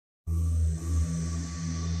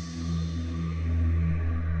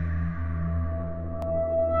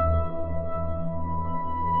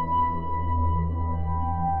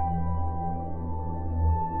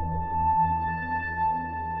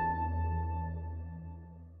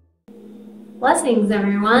Blessings,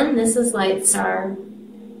 everyone. This is Lightstar.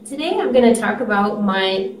 Today I'm going to talk about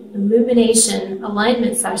my Illumination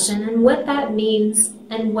alignment session and what that means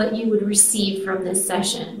and what you would receive from this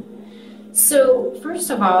session. So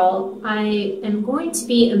first of all, I am going to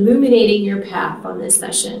be illuminating your path on this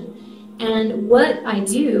session. And what I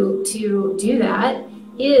do to do that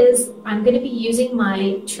is I'm going to be using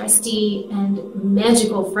my trusty and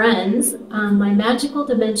magical friends, my Magical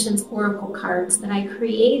Dimensions Oracle cards that I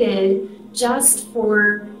created just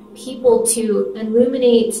for people to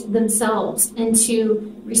illuminate themselves and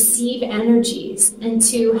to receive energies and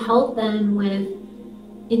to help them with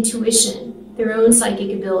intuition, their own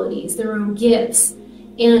psychic abilities, their own gifts.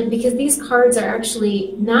 And because these cards are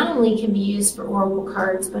actually not only can be used for oracle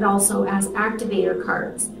cards, but also as activator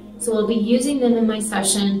cards. So I'll be using them in my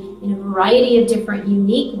session in a variety of different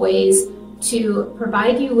unique ways to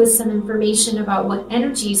provide you with some information about what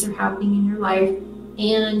energies are happening in your life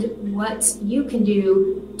and what you can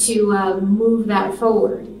do to move that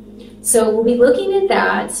forward. So we'll be looking at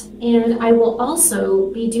that, and I will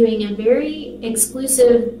also be doing a very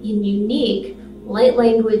exclusive and unique light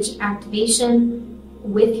language activation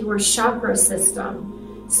with your chakra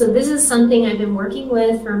system. So this is something I've been working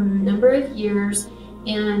with for a number of years,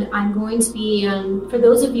 and I'm going to be, for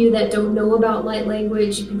those of you that don't know about light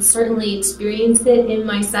language, you can certainly experience it in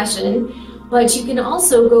my session. But you can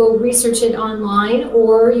also go research it online,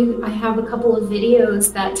 or I have a couple of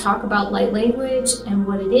videos that talk about light language and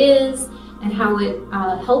what it is and how it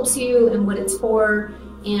helps you and what it's for,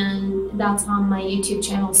 and that's on my YouTube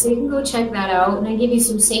channel. So you can go check that out, and I give you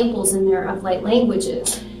some samples in there of light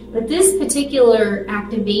languages. But this particular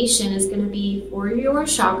activation is going to be for your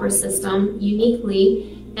chakra system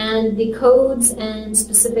uniquely, and the codes and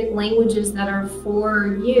specific languages that are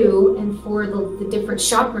for you and for the different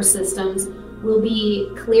chakra systems will be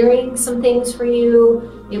clearing some things for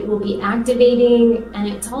you. It will be activating, and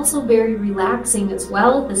it's also very relaxing as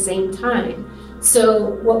well at the same time.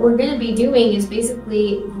 So what we're going to be doing is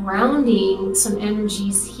basically grounding some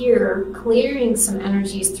energies here, clearing some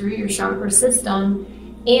energies through your chakra system,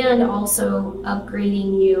 and also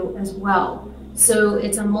upgrading you as well. So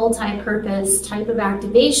it's a multi-purpose type of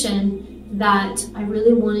activation that I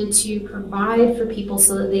really wanted to provide for people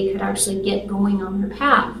so that they could actually get going on their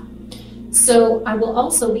path. So I will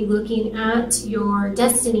also be looking at your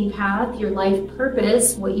destiny path, your life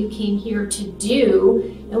purpose, what you came here to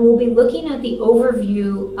do, and we'll be looking at the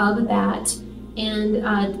overview of that,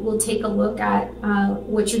 and we'll take a look at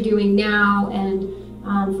what you're doing now, and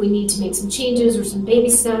if we need to make some changes or some baby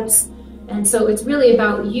steps. And so it's really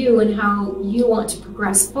about you and how you want to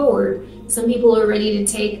progress forward. Some people are ready to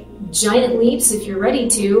take giant leaps if you're ready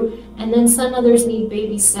to, and then some others need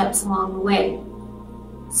baby steps along the way.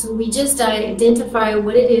 So we just identify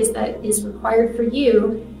what it is that is required for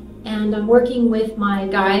you, and I'm working with my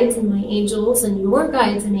guides and my angels and your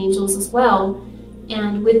guides and angels as well.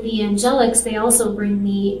 And with the angelics, they also bring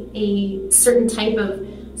me a certain type of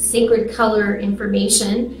sacred color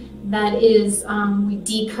information that is we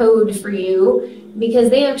decode for you, because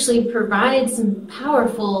they actually provide some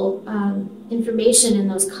powerful information in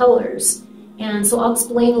those colors. And so I'll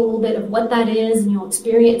explain a little bit of what that is, and you'll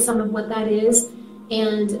experience some of what that is.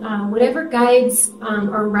 And whatever guides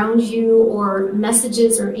are around you, or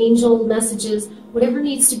messages or angel messages, whatever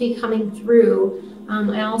needs to be coming through,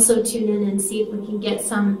 I also tune in and see if we can get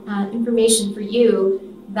some information for you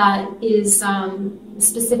that is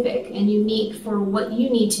specific and unique for what you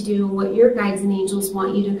need to do, what your guides and angels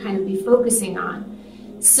want you to kind of be focusing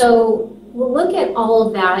on. So we'll look at all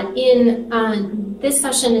of that in this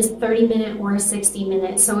session is 30-minute or a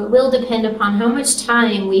 60-minute, so it will depend upon how much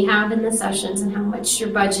time we have in the sessions and how much your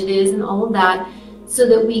budget is and all of that, so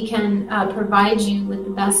that we can provide you with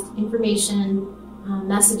the best information,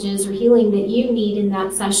 messages, or healing that you need in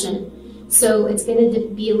that session. So it's going to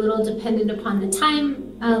be a little dependent upon the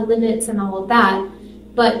time limits and all of that.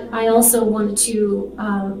 But I also wanted to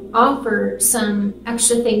offer some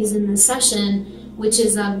extra things in the session, which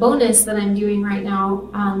is a bonus that I'm doing right now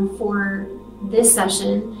for this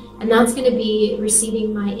session, and that's going to be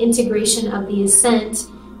receiving my Integration of the Ascent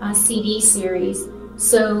CD series.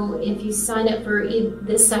 So if you sign up for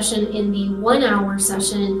this session in the 1-hour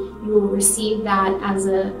session, you will receive that as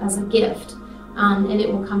a gift, and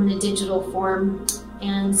it will come in a digital form.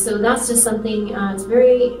 And so that's just something, it's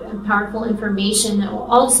very powerful information that will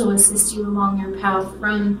also assist you along your path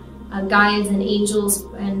from guides and angels,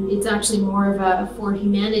 and it's actually more of a for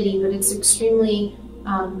humanity, but it's extremely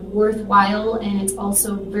worthwhile, and it's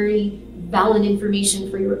also very valid information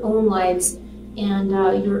for your own lives and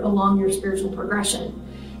along your spiritual progression.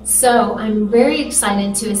 So I'm very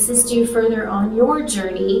excited to assist you further on your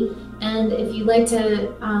journey And if you'd like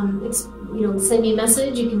to send me a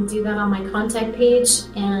message, you can do that on my contact page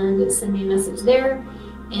and send me a message there.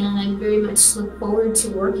 And I very much look forward to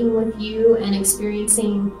working with you and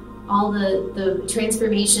experiencing all the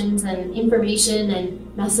transformations and information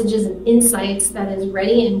and messages and insights that is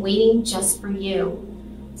ready and waiting just for you.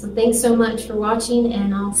 So thanks so much for watching,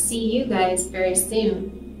 and I'll see you guys very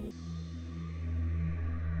soon.